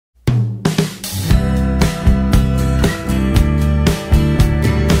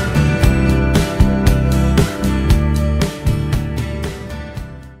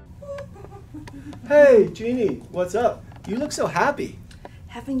Jeannie, what's up? You look so happy.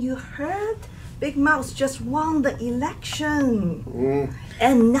 Haven't you heard? Big Mouth just won the election.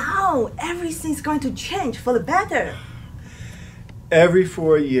 And now everything's going to change for the better. Every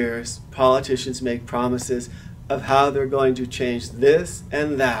 4 years, politicians make promises of how they're going to change this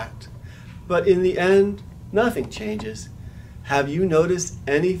and that. But in the end, nothing changes. Have you noticed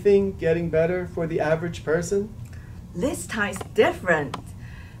anything getting better for the average person? This time it's different.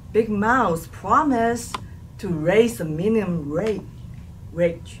 Big Mouth promised to raise the minimum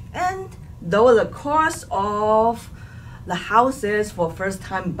wage and lower the cost of the houses for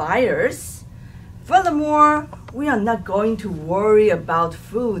first-time buyers. Furthermore, we are not going to worry about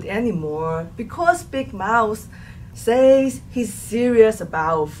food anymore because Big Mouth says he's serious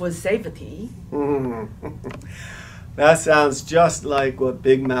about food safety. That sounds just like what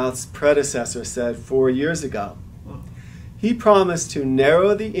Big Mouth's predecessor said 4 years ago. He promised to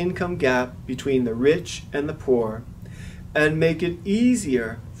narrow the income gap between the rich and the poor and make it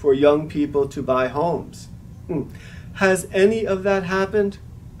easier for young people to buy homes. Has any of that happened?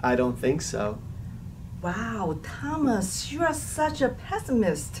 I don't think so. Wow, Thomas, you are such a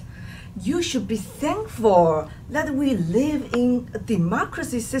pessimist. You should be thankful that we live in a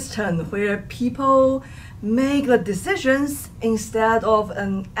democracy system where people make the decisions instead of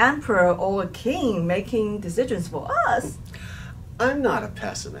an emperor or a king making decisions for us. I'm not a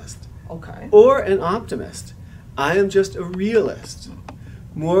pessimist. Okay. Or an optimist. I am just a realist.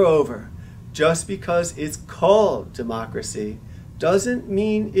 Moreover, just because it's called democracy doesn't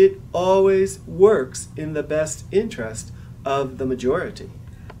mean it always works in the best interest of the majority.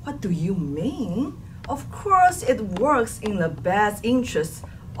 What do you mean? Of course it works in the best interest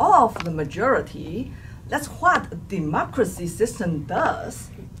of the majority. That's what a democracy system does.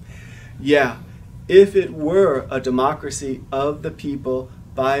 Yeah, if it were a democracy of the people,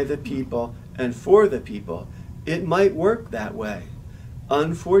 by the people, and for the people, it might work that way.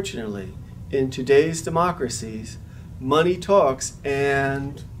 Unfortunately, in today's democracies, money talks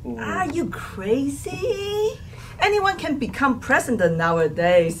and... Are you crazy? Anyone can become president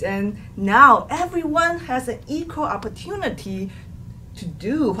nowadays, and now everyone has an equal opportunity to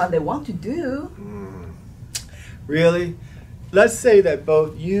do what they want to do. Really? Let's say that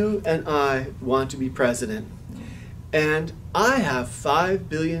both you and I want to be president, and I have $5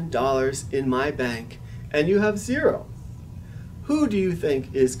 billion in my bank, and you have 0. Who do you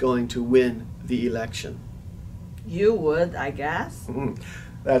think is going to win the election? You would, I guess.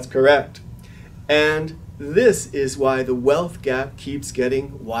 That's correct. And this is why the wealth gap keeps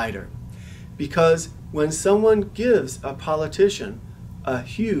getting wider. Because when someone gives a politician a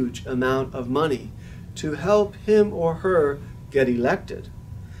huge amount of money to help him or her get elected,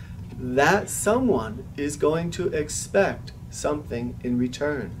 that someone is going to expect something in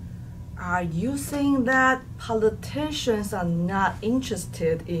return. Are you saying that politicians are not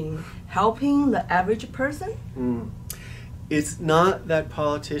interested in helping the average person? It's not that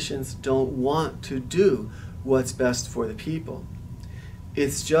politicians don't want to do what's best for the people.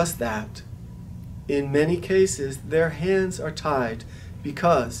 It's just that, in many cases, their hands are tied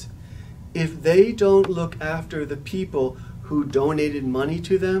because if they don't look after the people who donated money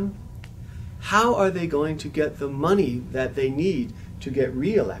to them, how are they going to get the money that they need to get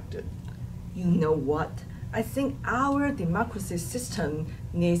reelected? You know what? I think our democracy system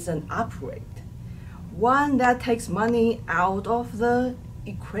needs an upgrade. One that takes money out of the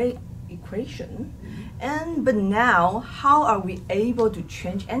equation. But now, how are we able to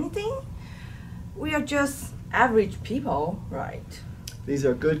change anything? We are just average people, right? These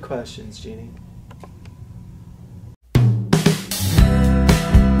are good questions, Jeannie.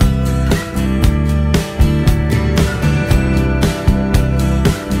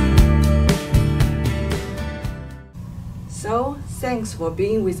 So, thanks for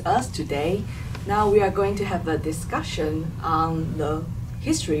being with us today. Now we are going to have a discussion on the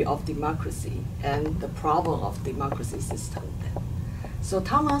history of democracy and the problem of democracy system. So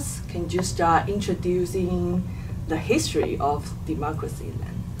Thomas, can you start introducing the history of democracy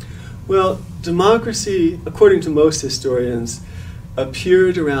then? Well, democracy, according to most historians,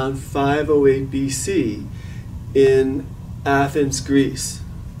 appeared around 508 BC in Athens, Greece.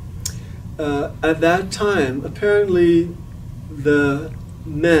 At that time, apparently the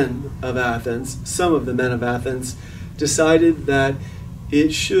men of Athens, some of the men of Athens, decided that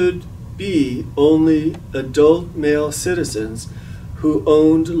it should be only adult male citizens who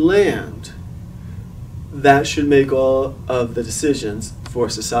owned land that should make all of the decisions for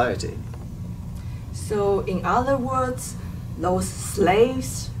society. So in other words, those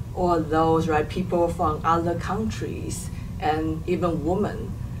slaves or those people from other countries and even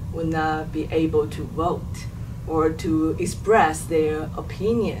women would not be able to vote or to express their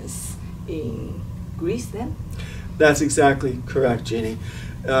opinions in Greece then? That's exactly correct, Jeannie.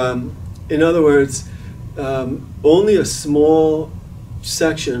 In other words, only a small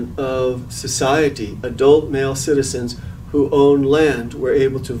section of society, adult male citizens who own land, were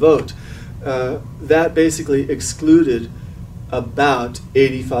able to vote. That basically excluded about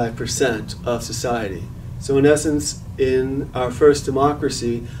 85% of society. So in essence, in our first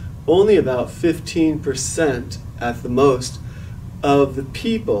democracy, only about 15% at the most of the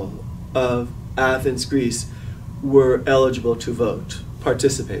people of Athens, Greece, were eligible to vote,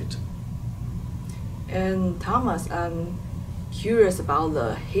 participate. And Thomas, I'm curious about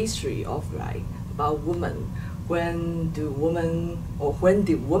the history of about women. When did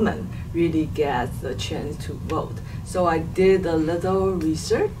women really get the chance to vote? So I did a little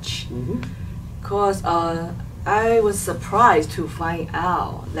research, because I was surprised to find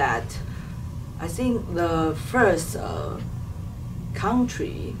out that I think the first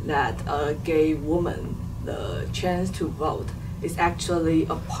country that gave women the chance to vote is actually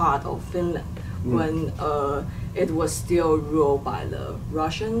a part of Finland, when it was still ruled by the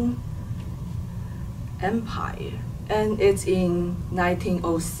Russian Empire, and it's in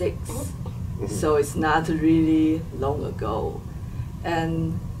 1906, so it's not really long ago.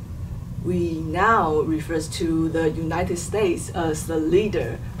 And we now refers to the United States as the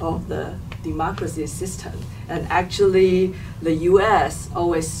leader of the democracy system, and actually the US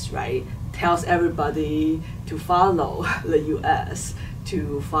always tells everybody to follow the US,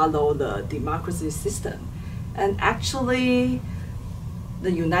 to follow the democracy system. And actually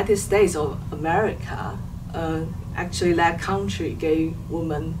the United States of America, actually that country gave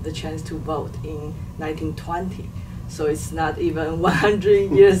women the chance to vote in 1920. So it's not even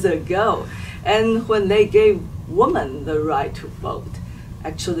 100 years ago. And when they gave women the right to vote,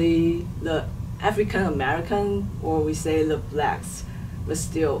 actually the African American, or we say the blacks, were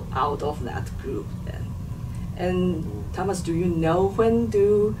still out of that group then. And Thomas, do you know when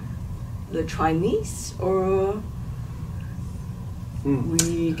do the Chinese or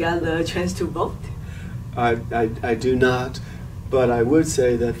we got the chance to vote? I do not, but I would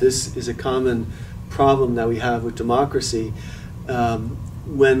say that this is a common problem that we have with democracy.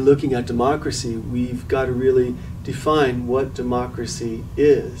 When looking at democracy, we've got to really define what democracy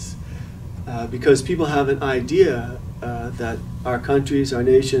is, because people have an idea that our countries, our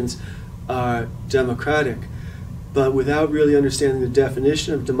nations are democratic, but without really understanding the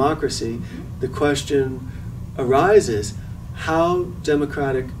definition of democracy, the question arises, how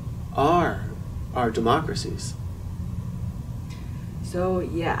democratic are our democracies? So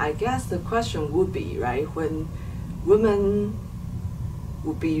yeah, I guess the question would be, when women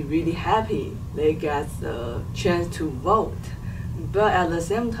would be really happy they get the chance to vote, but at the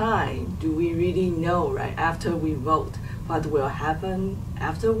same time, do we really know, after we vote, what will happen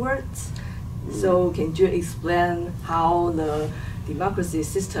afterwards? So can you explain how the democracy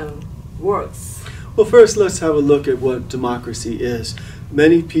system works? Well, first let's have a look at what democracy is.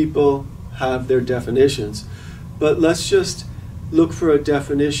 Many people have their definitions, but let's just look for a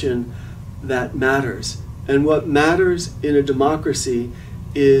definition that matters. And what matters in a democracy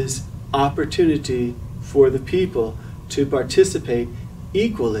is opportunity for the people to participate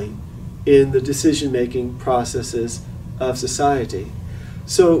equally in the decision-making processes of society.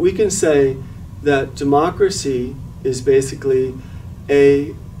 So we can say that democracy is basically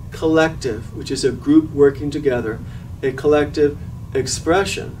a collective, which is a group working together, a collective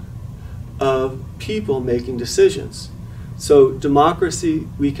expression of people making decisions. So democracy,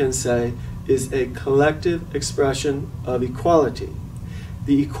 we can say, is a collective expression of equality.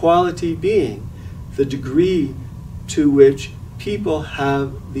 The equality being the degree to which people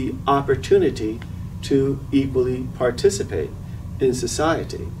have the opportunity to equally participate in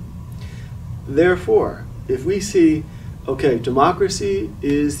society. Therefore, if we see, okay, democracy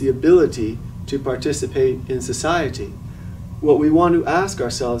is the ability to participate in society, what we want to ask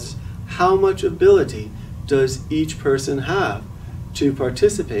ourselves is, how much ability does each person have to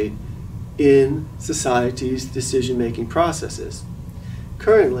participate in society's decision-making processes?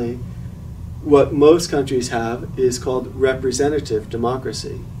 Currently, what most countries have is called representative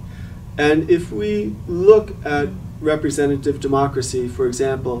democracy. And if we look at representative democracy, for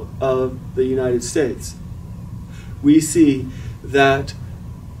example, of the United States, we see that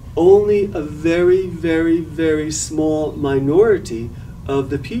only a very, very, very small minority of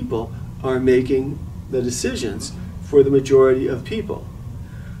the people are making the decisions for the majority of people.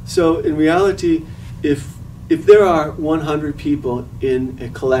 So in reality, if there are 100 people in a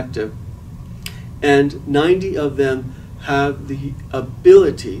collective and 90 of them have the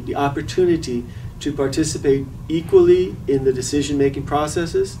ability, the opportunity to participate equally in the decision-making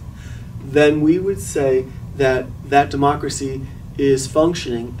processes, then we would say that that democracy is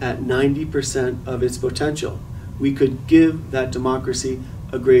functioning at 90% of its potential. We could give that democracy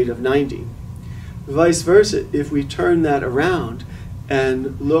a grade of 90. Vice versa, if we turn that around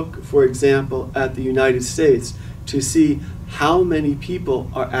and look, for example, at the United States to see how many people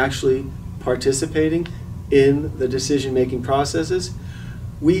are actually participating in the decision-making processes,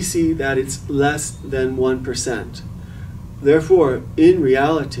 we see that it's less than 1%. Therefore, in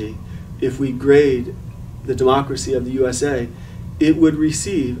reality, if we grade the democracy of the USA, it would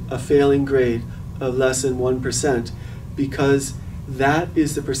receive a failing grade of less than 1%, because that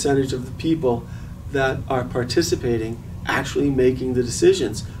is the percentage of the people that are participating, actually making the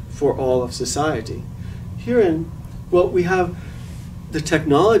decisions for all of society. Herein, well, we have the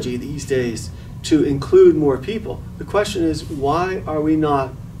technology these days to include more people. The question is, why are we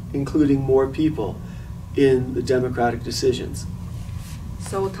not including more people in the democratic decisions?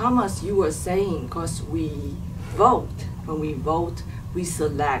 So Thomas, you were saying because we vote, when we vote, we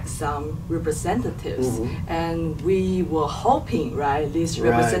select some representatives, and we were hoping, right, these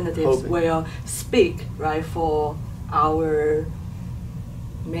representatives will speak, right, for our,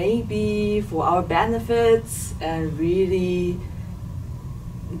 maybe for our benefits, and really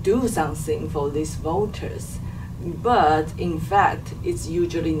do something for these voters. But in fact, it's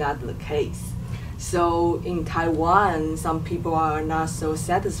usually not the case. So in Taiwan, some people are not so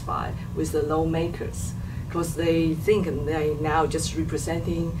satisfied with the lawmakers, because they think they're now just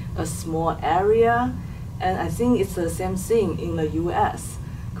representing a small area. And I think it's the same thing in the US,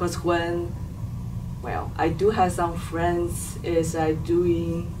 because when, well, I do have some friends is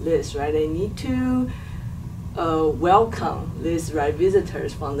doing this, right? They need to welcome these, right,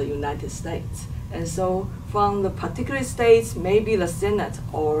 visitors from the United States. And so from the particular states, maybe the Senate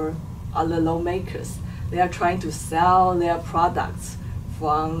or other lawmakers, they are trying to sell their products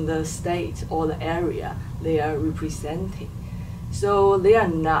from the state or the area they are representing. So they are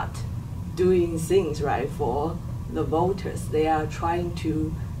not doing things, right, for the voters. They are trying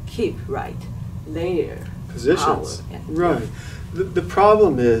to keep, right, their positions. Power. Right. The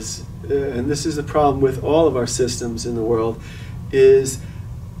problem is, and this is the problem with all of our systems in the world, is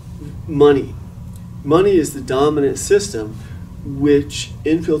money. Money is the dominant system which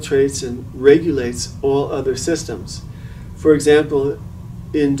infiltrates and regulates all other systems. For example,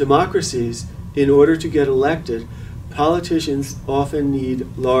 in democracies, in order to get elected, politicians often need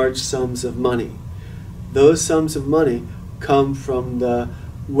large sums of money. Those sums of money come from the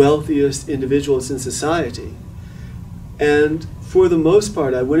wealthiest individuals in society. And for the most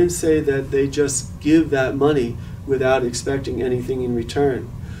part, I wouldn't say that they just give that money without expecting anything in return.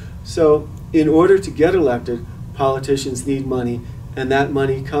 So in order to get elected, politicians need money, and that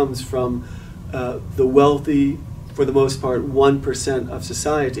money comes from the wealthy, for the most part, 1% of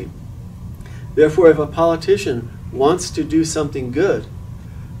society. Therefore, if a politician wants to do something good,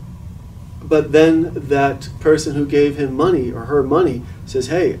 but then that person who gave him money or her money says,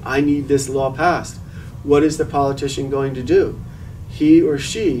 hey, I need this law passed, what is the politician going to do? He or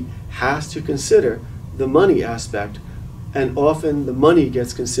she has to consider the money aspect, and often the money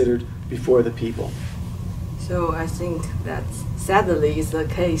gets considered before the people. So I think that sadly is the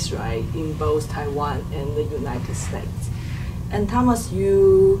case, right, in both Taiwan and the United States. And Thomas,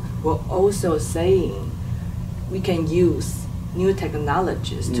 you were also saying we can use new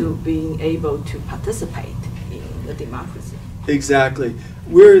technologies to being able to participate in the democracy. Exactly.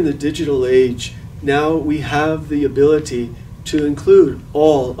 We're in the digital age. Now we have the ability to include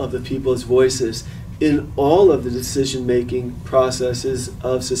all of the people's voices in all of the decision-making processes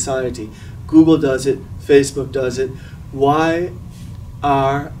of society. Google does it, Facebook does it. Why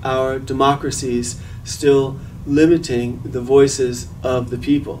are our democracies still limiting the voices of the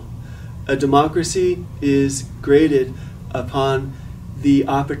people? A democracy is graded upon the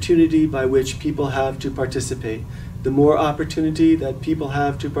opportunity by which people have to participate. The more opportunity that people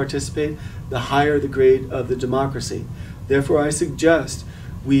have to participate, the higher the grade of the democracy. Therefore, I suggest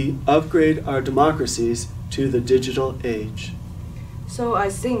we upgrade our democracies to the digital age. So I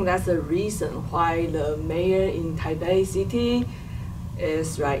think that's the reason why the mayor in Taipei City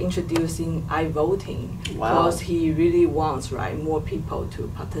is, right, introducing iVoting. Wow. Because he really wants, right, more people to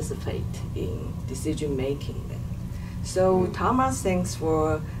participate in decision making. So Thomas, thanks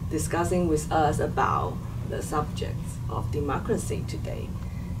for discussing with us about the subjects of democracy today.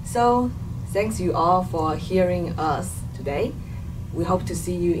 So thanks you all for hearing us today. We hope to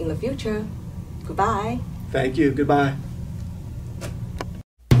see you in the future. Goodbye. Thank you. Goodbye.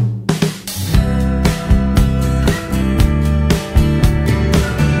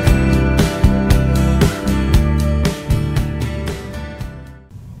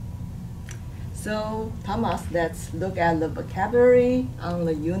 So, Thomas, let's look at the vocabulary on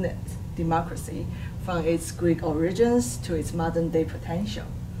the unit, democracy, from its Greek origins to its modern-day potential.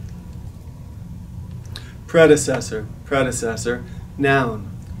 Predecessor, predecessor, noun.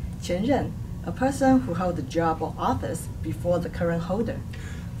 前任, a person who held the job or office before the current holder.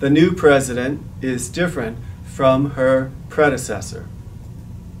 The new president is different from her predecessor.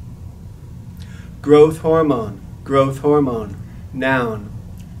 Growth hormone, noun.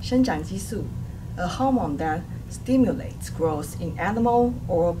 生长激素, a hormone that stimulates growth in animal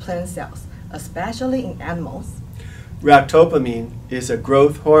or plant cells, especially in animals. Ractopamine is a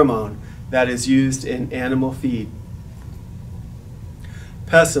growth hormone that is used in animal feed.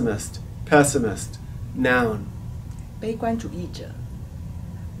 Pessimist, noun. 悲观主义者,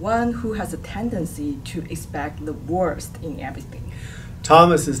 one who has a tendency to expect the worst in everything.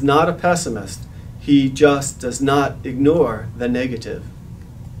 Thomas is not a pessimist. He just does not ignore the negative.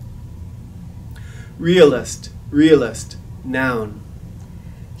 Realist, noun.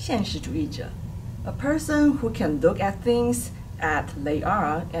 现实主义者, a person who can look at things as they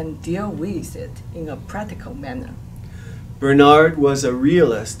are and deal with it in a practical manner. Bernard was a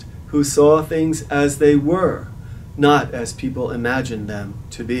realist who saw things as they were, not as people imagined them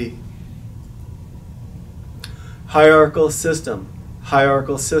to be. Hierarchical system,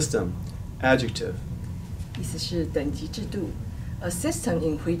 adjective. 意思是等级制度, a system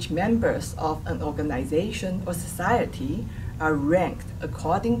in which members of an organization or society are ranked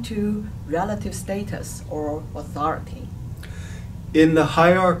according to relative status or authority. In the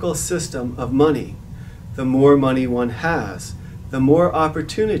hierarchical system of money, the more money one has, the more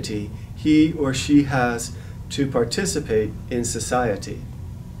opportunity he or she has to participate in society.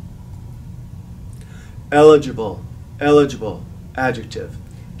 Eligible, adjective.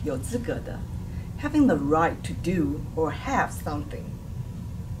 有资格的, having the right to do or have something.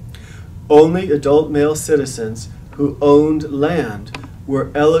 Only adult male citizens who owned land were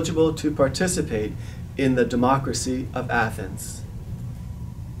eligible to participate in the democracy of Athens.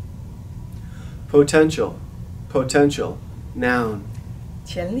 Potential, noun.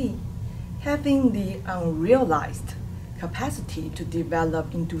 潜力, having the unrealized capacity to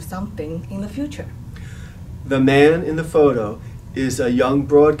develop into something in the future. The man in the photo is a young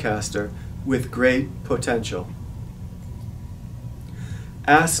broadcaster with great potential.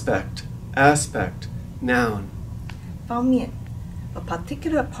 Aspect, noun. 方面, a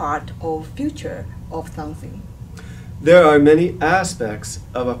particular part or feature of something. There are many aspects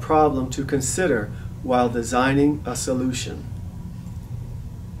of a problem to consider while designing a solution.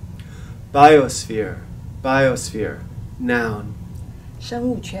 Biosphere, noun. 生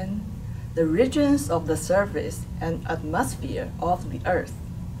物圈, the regions of the surface and atmosphere of the earth.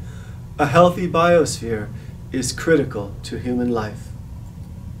 A healthy biosphere is critical to human life.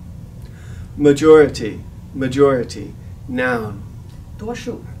 Majority, noun. 多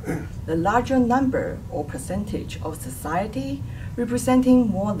数, the larger number or percentage of society representing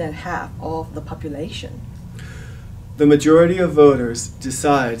more than half of the population. The majority of voters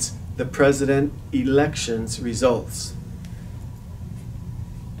decides the president election's results.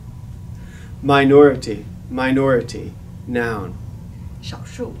 Minority, noun. 少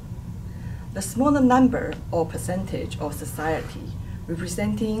数, the smaller number or percentage of society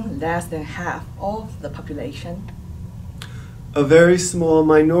representing less than half of the population. A very small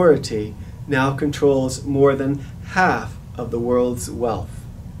minority now controls more than half of the world's wealth.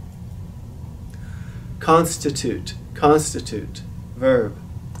 Constitute, verb.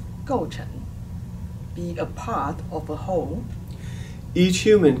 构成, be a part of a whole. Each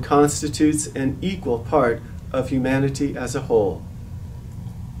human constitutes an equal part of humanity as a whole.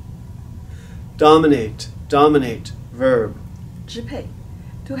 Dominate, verb. 支配,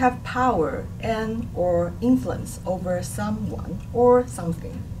 to have power and or influence over someone or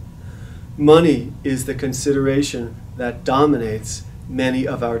something. Money is the consideration that dominates many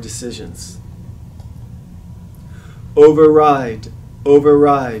of our decisions. Override,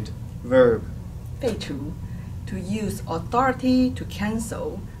 verb. 废除, to use authority to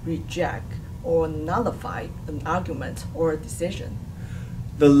cancel, reject, or nullify an argument or decision.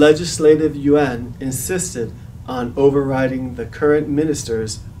 The legislative yuan insisted on overriding the current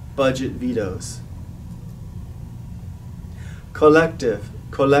minister's budget vetoes. Collective,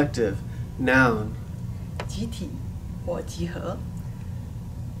 noun. 集体或集合,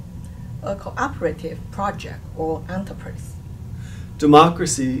 a cooperative project or enterprise.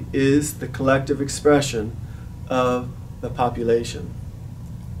 Democracy is the collective expression of the population.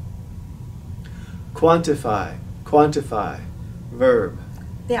 Quantify, verb.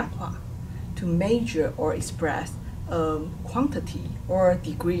 量化, to measure or express a quantity or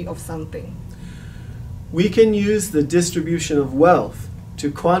degree of something. We can use the distribution of wealth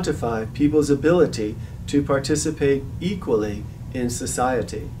to quantify people's ability to participate equally in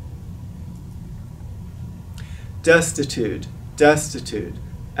society. Destitute, destitute,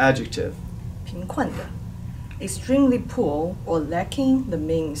 adjective. 贫困的 extremely poor or lacking the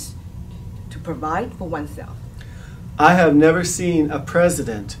means to provide for oneself. I have never seen a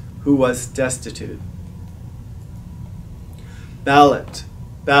president who was destitute. Ballot,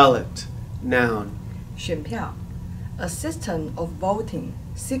 ballot, noun. 选票 a system of voting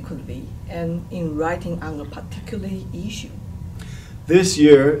secretly and in writing on a particular issue. This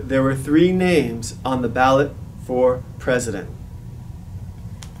year, there were 3 names on the ballot for president.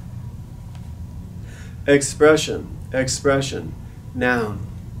 Expression, expression, noun.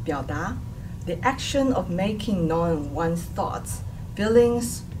 表达 the action of making known one's thoughts,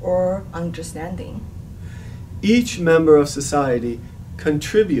 feelings, or understanding. Each member of society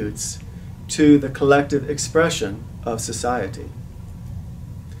contributes to the collective expression of society.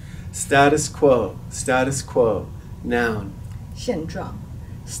 Status quo, noun. 现状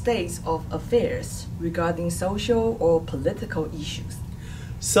states of affairs regarding social or political issues.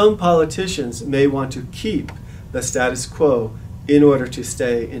 Some politicians may want to keep the status quo in order to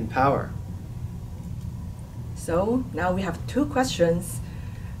stay in power. So now we have 2 questions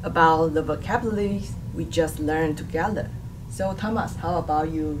about the vocabulary we just learned together. So Thomas, how about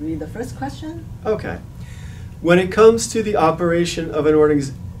you read the first question? Okay. When it comes to the operation of an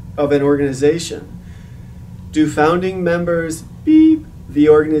organization, do founding members beep the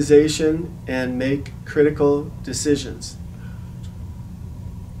organization and make critical decisions?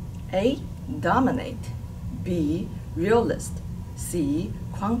 A. Dominate. B. Realist. C.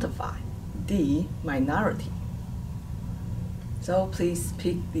 Quantify. D. Minority. So please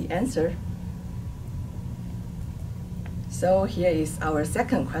pick the answer. So here is our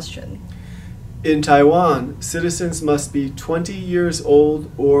second question. In Taiwan, citizens must be 20 years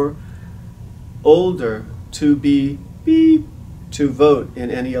old or older to be beep to vote in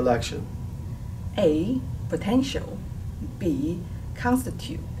any election. A. Potential. B.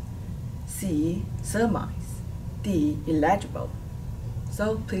 Constitute. C. Surmise. D. Illegible.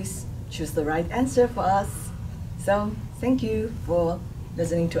 So please choose the right answer for us. So thank you for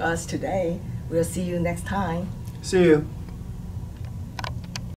listening to us today. We'll see you next time. See you.